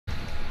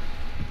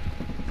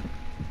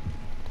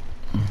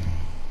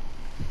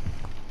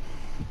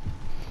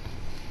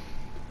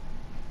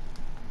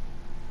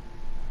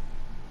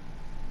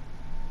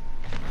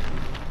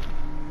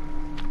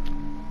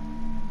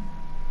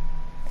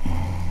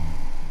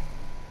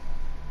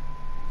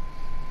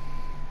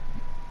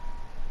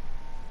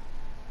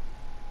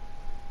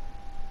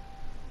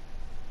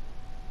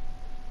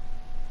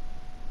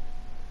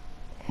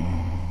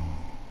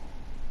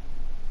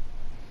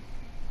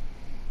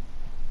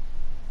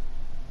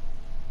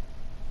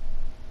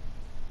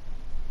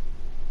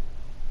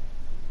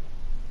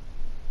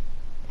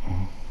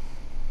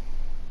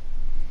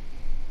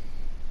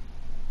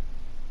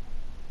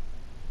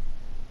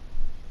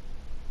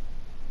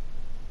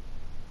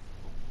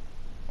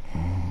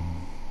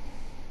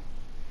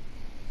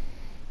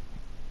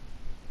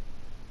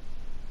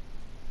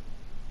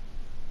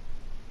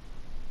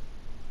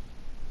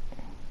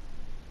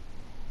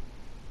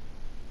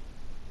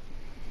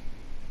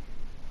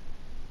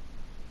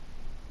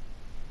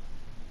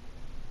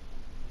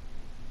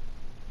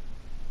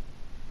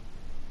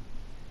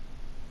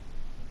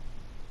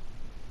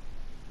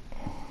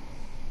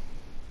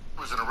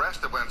was an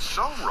arrest that went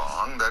so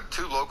wrong that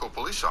 2 local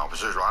police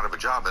officers are out of a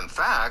job. In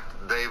fact,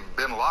 they've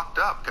been locked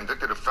up,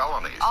 convicted of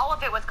felonies. All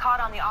of it was caught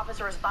on the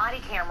officers' body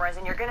cameras,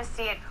 and you're going to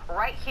see it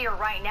right here,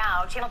 right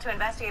now. Channel 2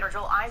 investigator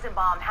Joel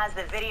Eisenbaum has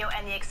the video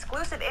and the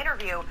exclusive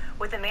interview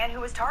with the man who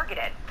was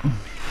targeted.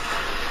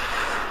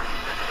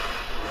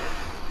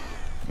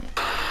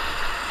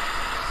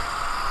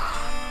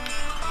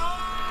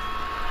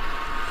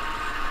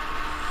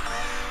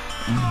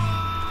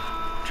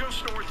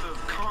 Just north of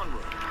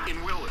Conroe,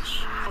 in Willis,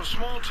 a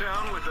small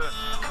town with a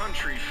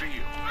country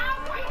feel.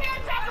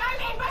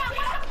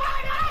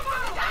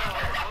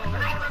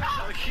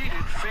 A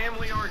heated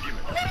family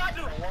argument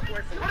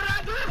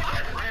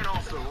ran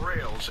off the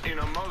rails in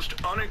a most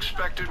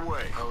unexpected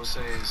way. I would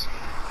say it's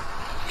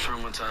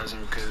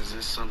traumatizing because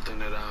it's something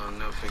that I'll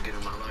never forget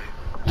in my life.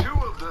 2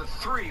 of the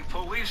 3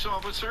 police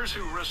officers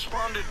who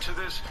responded to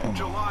this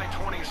July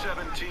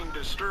 2017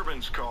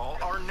 disturbance call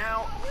are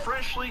now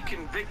freshly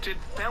convicted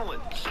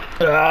felons.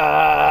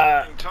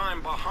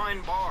 Time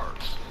behind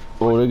bars.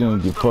 Oh, they're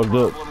gonna get fucked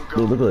up.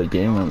 They look like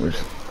gang members.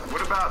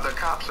 What about the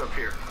cops up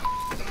here?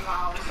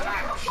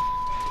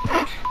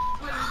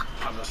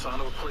 I'm the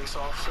son of a police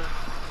officer,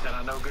 and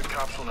I know good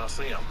cops when I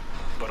see them,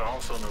 but I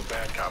also know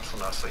bad cops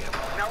when I see them.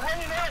 Now when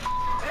you that,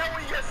 tell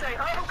what you just say,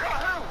 huh? Who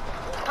caught who?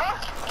 Huh?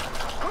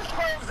 Whose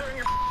clothes are in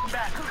your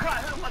back? Who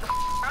caught who,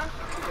 huh?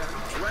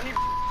 Run your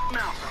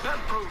mouth. That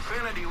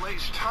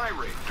profanity-laced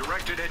tirade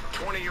directed at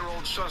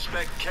 20-year-old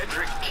suspect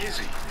Kedrick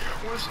Kizzy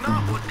was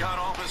not what got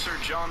Officer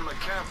John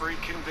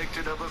McCaffrey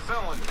convicted of a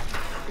felony.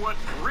 What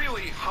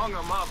really hung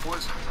him up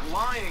was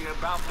lying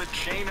about the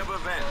chain of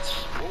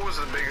events. What was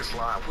the biggest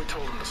lie? We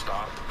told him to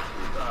stop.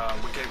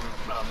 We gave him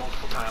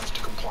multiple times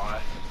to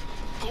comply.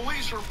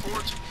 Police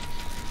reports.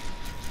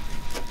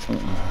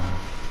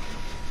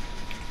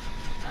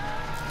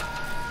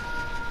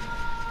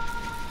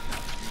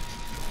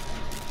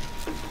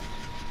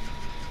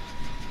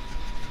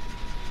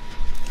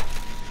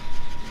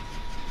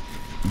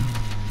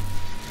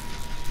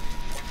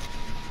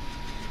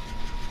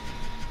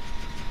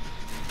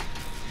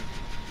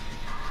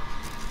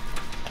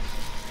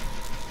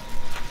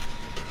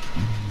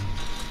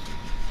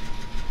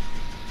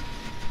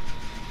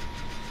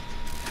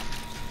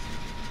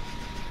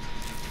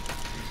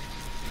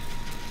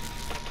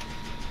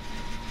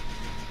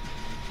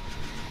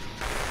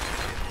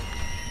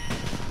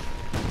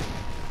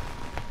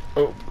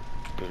 Oh,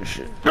 good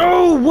shit.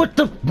 Oh, what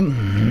the?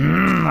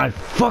 I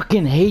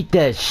fucking hate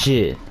that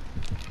shit.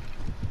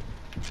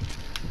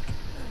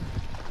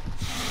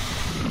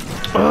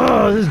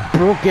 Oh, this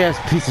broke ass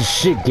piece of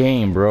shit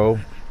game, bro.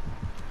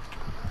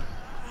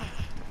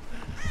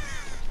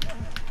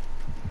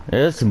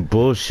 Yeah, that's some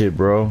bullshit,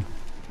 bro.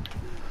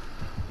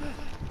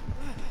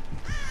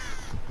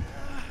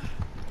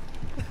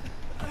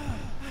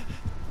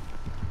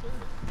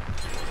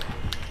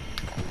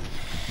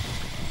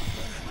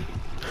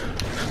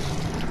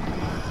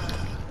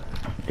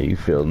 Yeah, you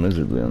failed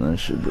miserably on that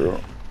shit, bro.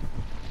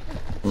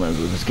 Might as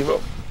well just give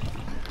up.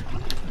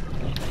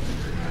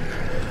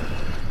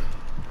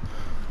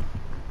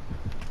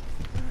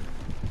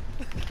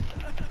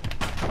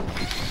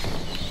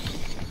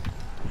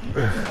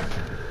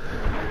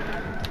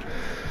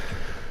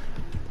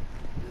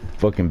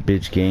 Fucking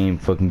bitch game,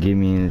 fucking get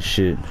me in this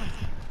shit.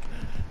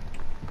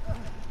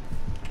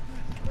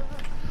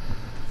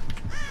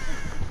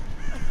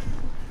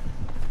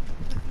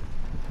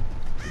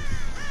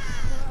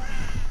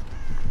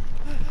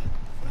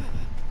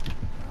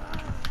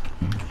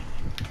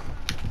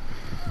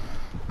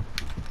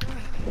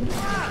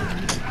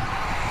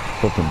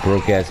 Fucking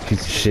broke ass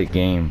piece of shit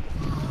game.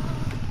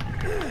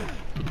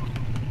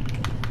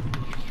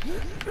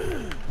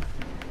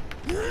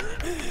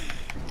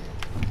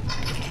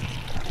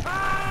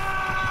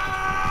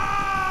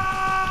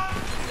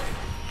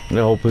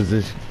 The whole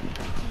position,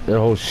 that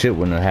whole shit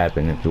wouldn't have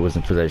happened if it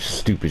wasn't for that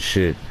stupid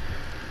shit.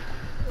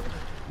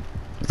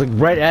 It's like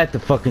right at the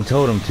fucking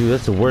totem too.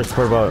 That's the worst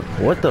part about.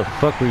 What the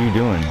fuck were you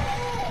doing?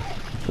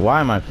 Why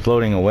am I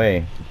floating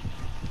away?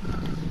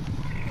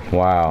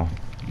 Wow,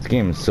 this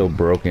game is so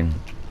broken.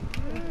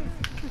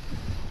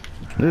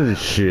 Look at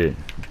this shit.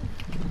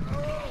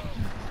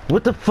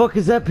 What the fuck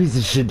is that piece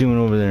of shit doing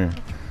over there?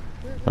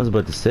 I was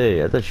about to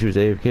say, I thought she was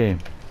AFK.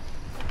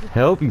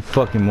 Help, you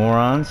fucking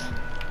morons.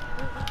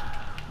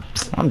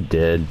 I'm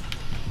dead.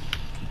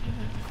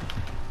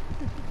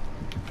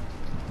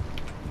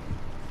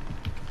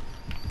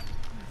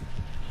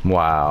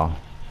 Wow.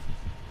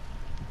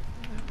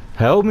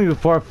 Help me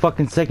before I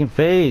fucking second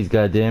phase,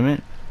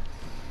 goddammit.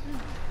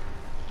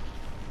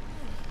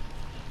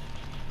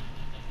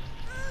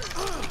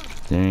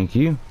 Thank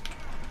you.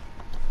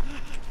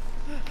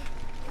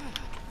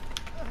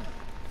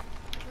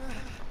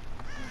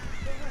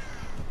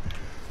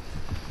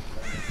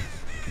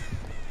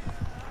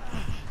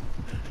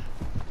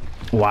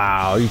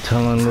 Wow, you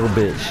tunneling, little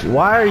bitch.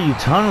 Why are you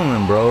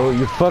tunneling, bro?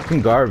 You're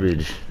fucking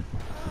garbage.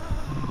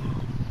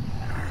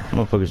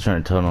 Motherfucker's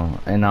trying to tunnel,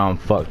 and now I'm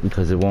fucked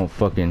because it won't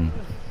fucking...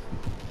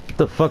 What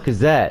the fuck is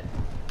that?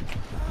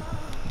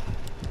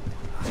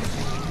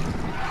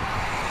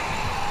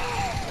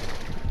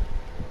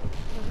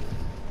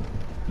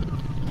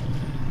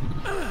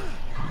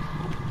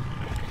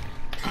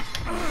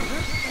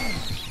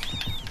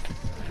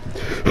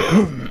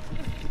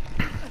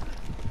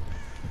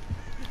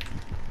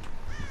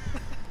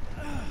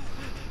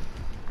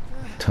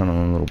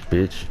 Tunneling little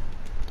bitch.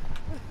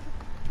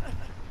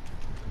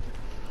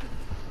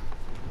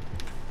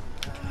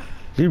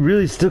 Is he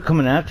really still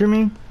coming after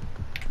me?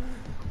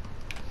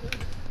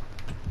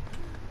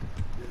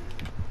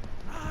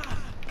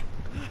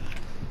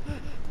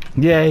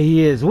 Yeah,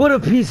 he is. What a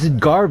piece of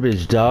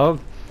garbage, dog.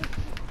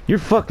 You're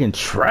fucking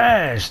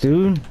trash,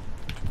 dude.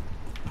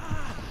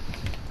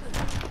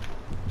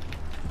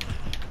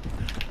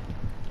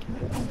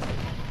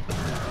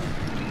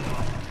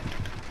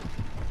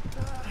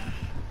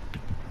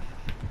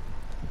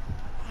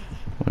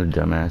 What a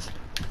dumbass.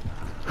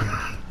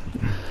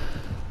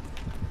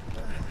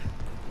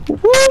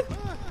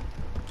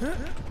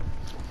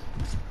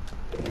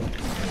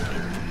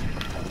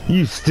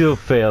 You still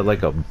failed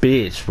like a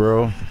bitch,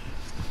 bro.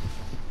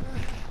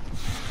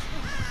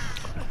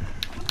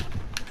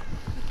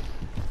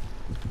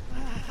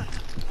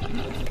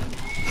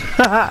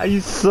 You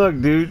suck,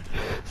 dude.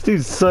 This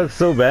dude sucks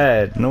so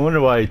bad. No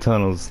wonder why he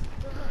tunnels.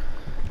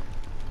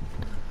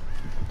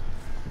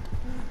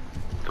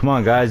 Come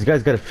on, guys. You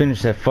guys gotta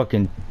finish that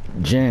fucking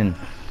gin.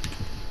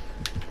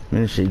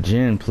 Finish a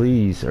gin,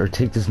 please. Or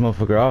take this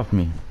motherfucker off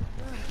me.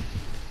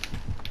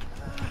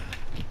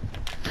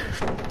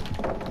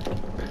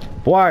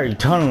 Why are you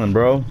tunneling,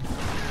 bro?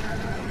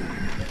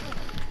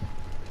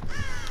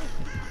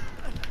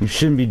 You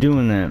shouldn't be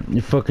doing that.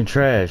 You're fucking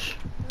trash.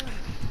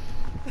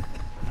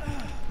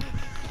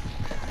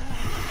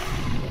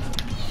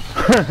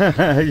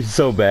 You're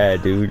so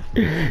bad, dude.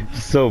 You're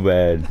so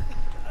bad.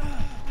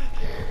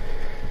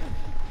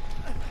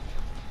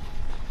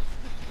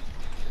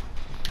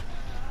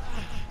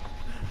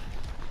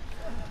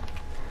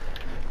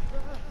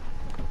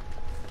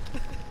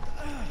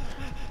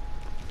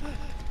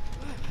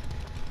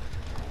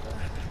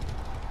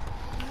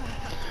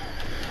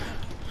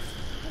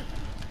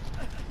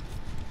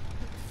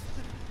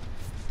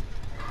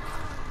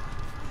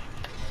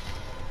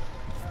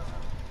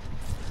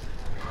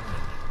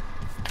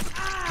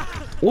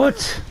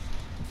 What?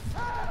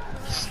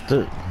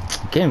 The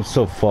game's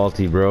so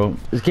faulty, bro.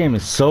 This game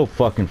is so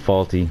fucking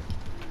faulty.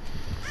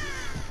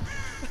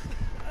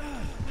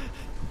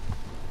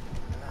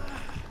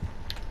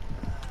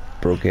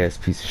 Broke ass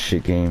piece of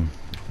shit game.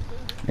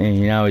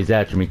 And now he's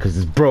after me because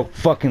this broke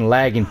fucking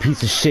lagging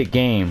piece of shit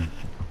game.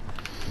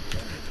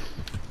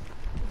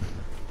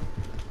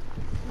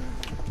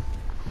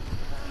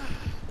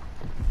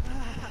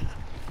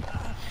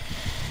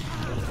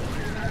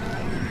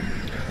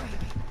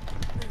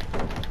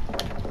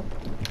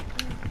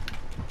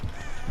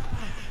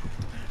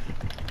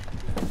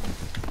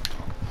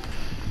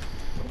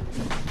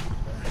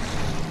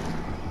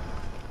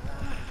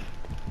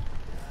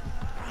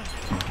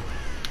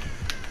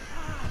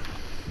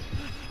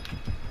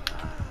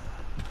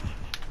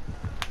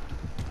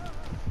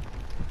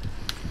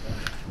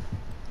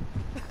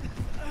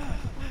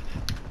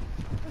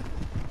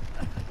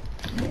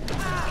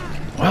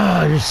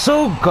 Ah, you're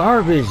so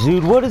garbage,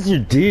 dude. What is your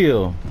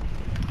deal?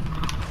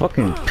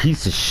 Fucking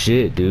piece of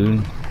shit,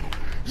 dude.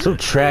 So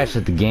trash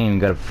at the game. You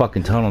gotta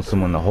fucking tunnel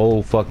someone the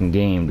whole fucking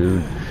game,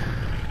 dude.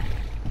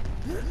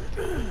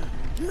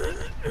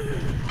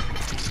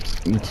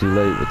 You're too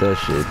late with that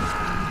shit.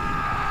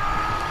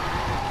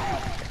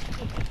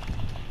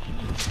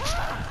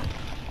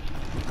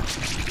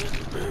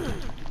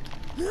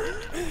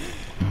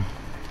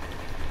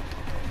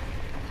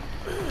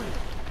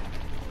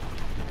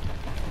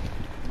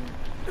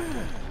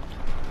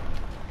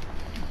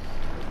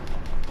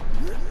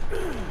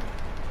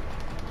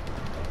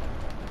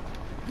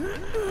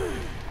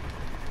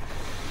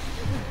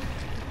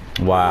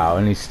 Wow,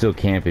 and he's still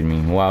camping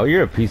me. Wow,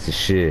 you're a piece of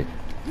shit.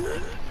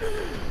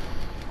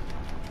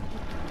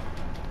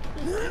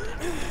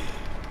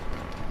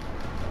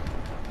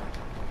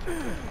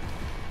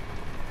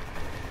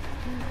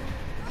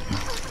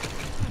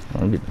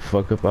 I'll get the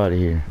fuck up out of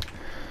here.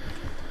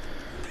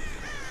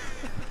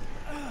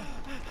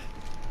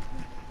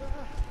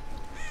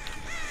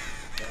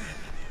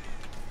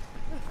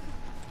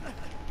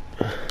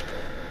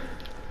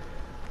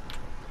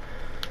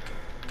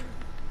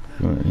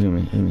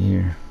 Hit me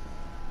here.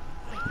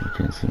 You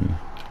can't see me.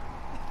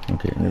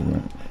 Okay, never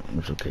mind.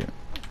 It's okay.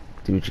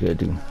 Do what you gotta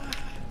do.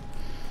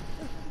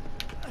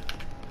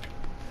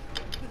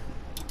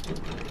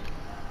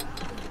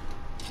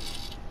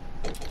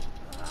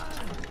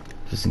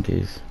 Just in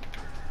case.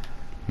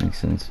 Makes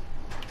sense.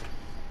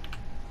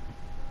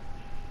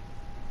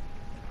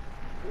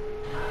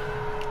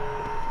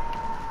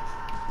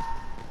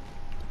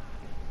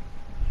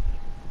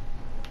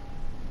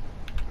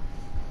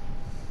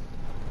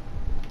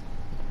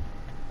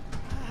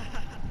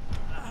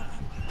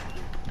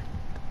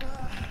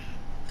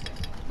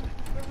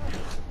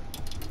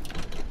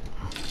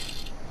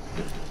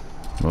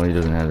 Well, he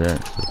doesn't have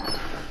that. So.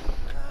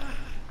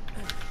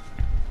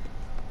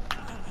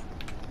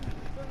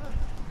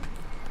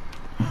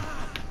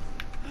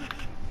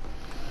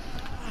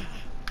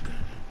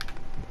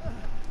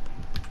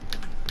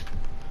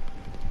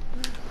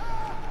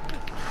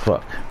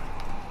 Fuck.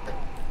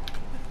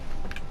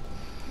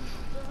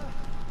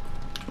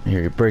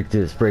 Here, break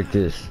this, break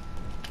this.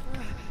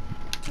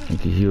 You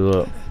can heal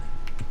up.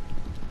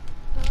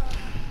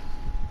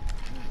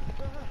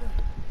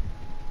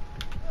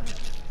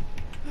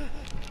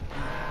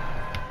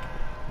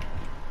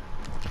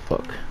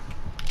 Fuck.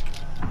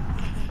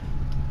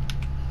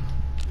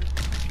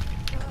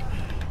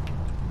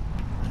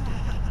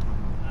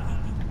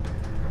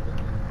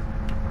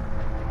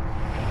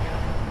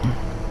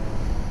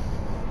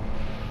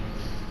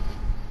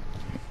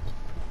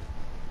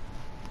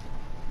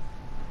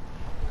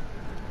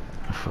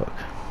 Fuck.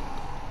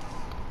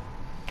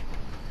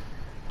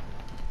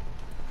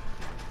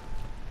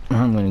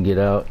 I'm gonna get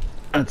out.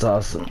 That's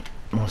awesome.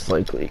 Most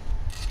likely.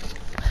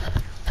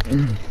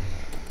 Come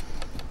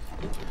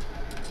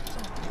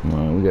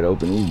on, we gotta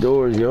open these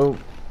doors, yo.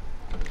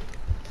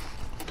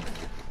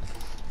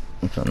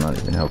 Which I'm not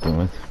even helping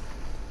with.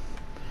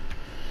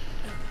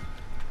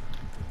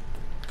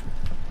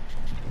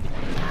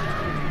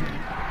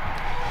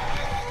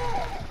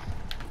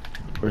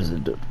 Where's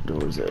the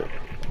doors at?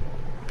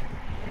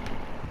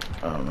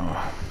 I don't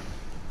know.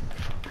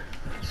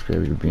 Let's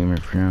grab your beamer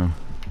for now.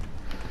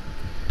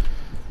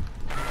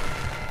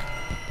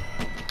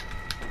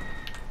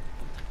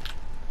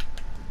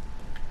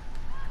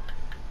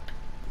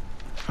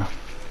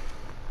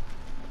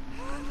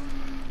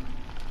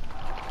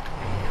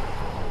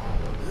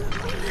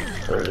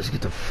 Alright, let's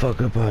get the fuck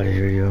up out of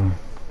here, yo.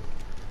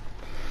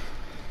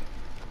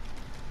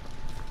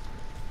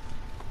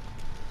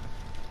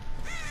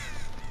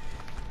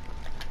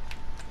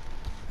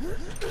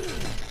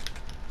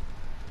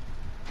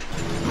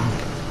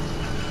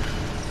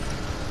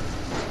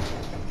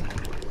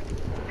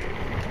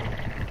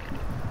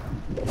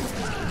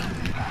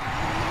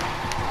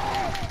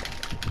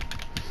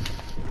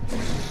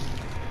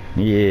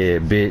 Yeah,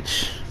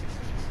 bitch.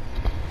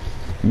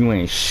 You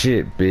ain't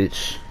shit,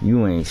 bitch.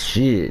 You ain't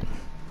shit.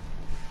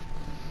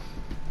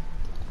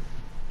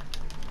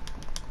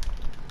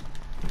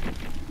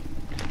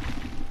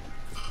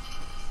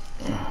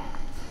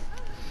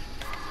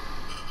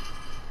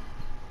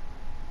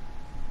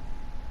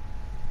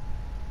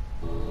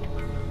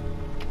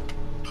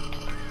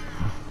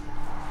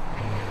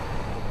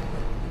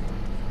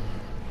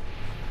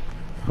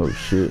 Oh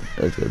shit,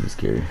 that's gotta be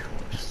scary.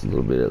 Just a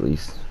little bit at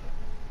least.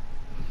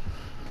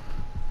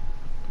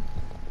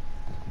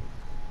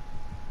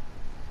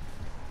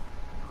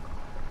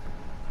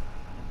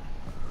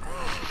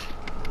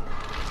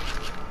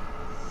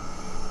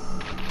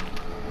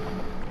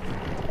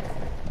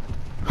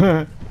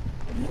 Huh.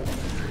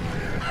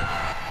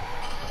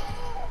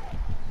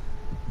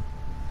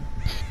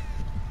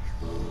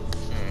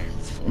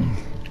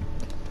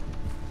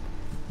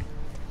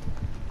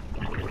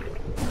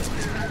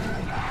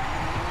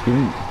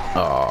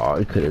 Oh,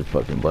 he could have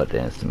fucking butt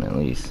danced him at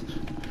least.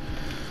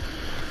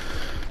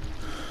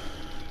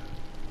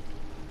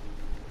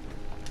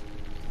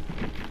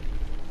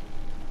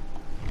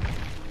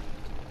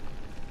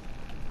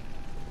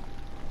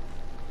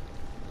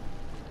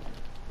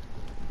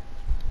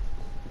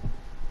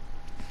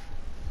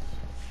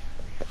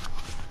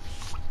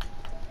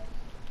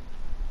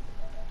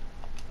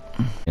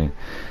 Of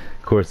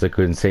course, I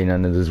couldn't say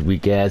none of this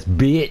weak ass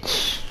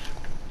bitch.